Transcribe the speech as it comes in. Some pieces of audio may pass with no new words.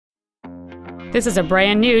This is a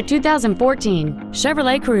brand new 2014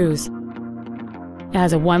 Chevrolet Cruze. It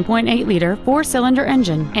has a 1.8-liter four-cylinder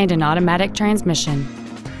engine and an automatic transmission.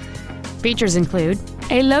 Features include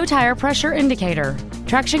a low tire pressure indicator,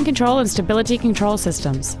 traction control and stability control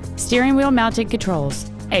systems, steering wheel mounted controls,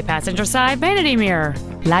 a passenger side vanity mirror,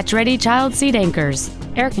 latch-ready child seat anchors,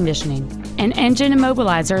 air conditioning, an engine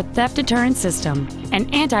immobilizer theft deterrent system, an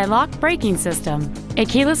anti-lock braking system, a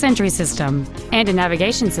keyless entry system, and a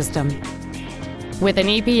navigation system. With an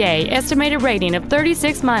EPA estimated rating of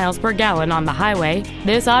 36 miles per gallon on the highway,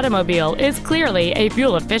 this automobile is clearly a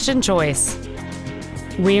fuel-efficient choice.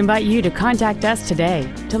 We invite you to contact us today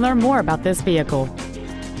to learn more about this vehicle.